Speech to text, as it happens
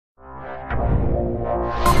Hello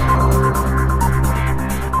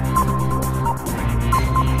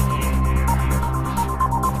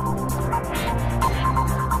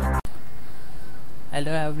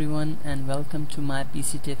everyone and welcome to my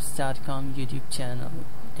PCtips.com YouTube channel.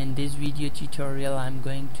 In this video tutorial I'm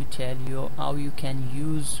going to tell you how you can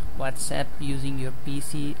use WhatsApp using your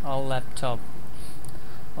PC or laptop.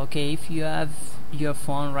 Okay, if you have your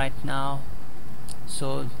phone right now,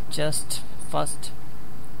 so just first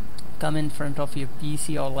come in front of your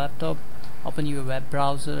PC or laptop, open your web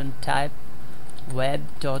browser and type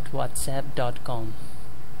web.whatsapp.com.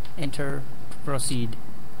 Enter to proceed.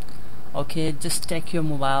 Okay, just take your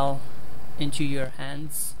mobile into your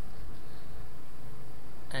hands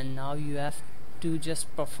and now you have to just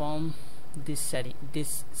perform this setting,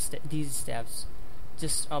 these steps.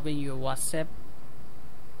 Just open your WhatsApp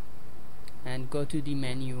and go to the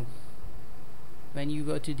menu. When you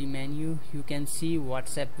go to the menu, you can see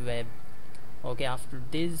WhatsApp web. Okay, after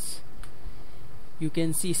this you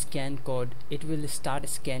can see scan code. It will start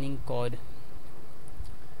scanning code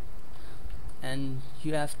and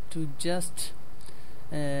you have to just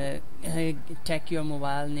take your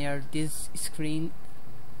mobile near this screen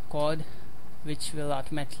code, which will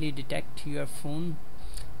automatically detect your phone.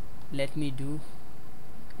 Let me do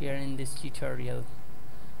here in this tutorial.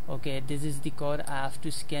 Okay, this is the code. I have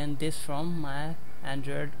to scan this from my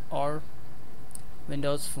Android or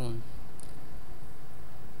Windows phone.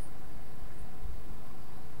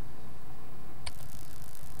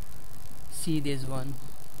 See this one.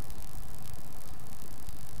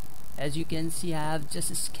 As you can see, I have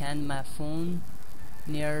just scanned my phone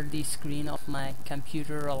near the screen of my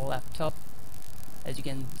computer or laptop. As you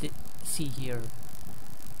can see here,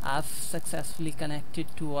 I have successfully connected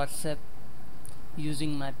to WhatsApp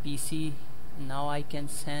using my PC. Now I can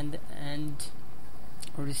send and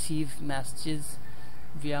receive messages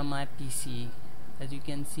via my PC. As you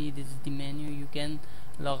can see, this is the menu. You can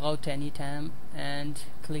log out anytime and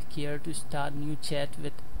click here to start new chat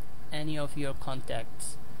with any of your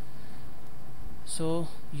contacts. So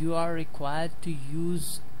you are required to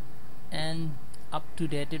use an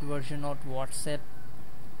up-to-date version of WhatsApp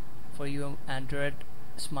for your Android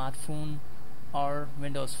smartphone or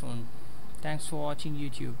Windows phone. Thanks for watching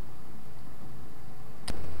YouTube.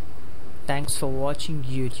 Thanks for watching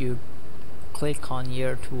YouTube. Click on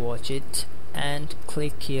here to watch it and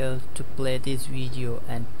click here to play this video,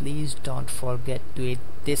 and please don't forget to hit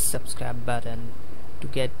this subscribe button to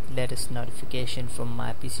get latest notification from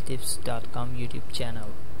my PCtips.com YouTube channel.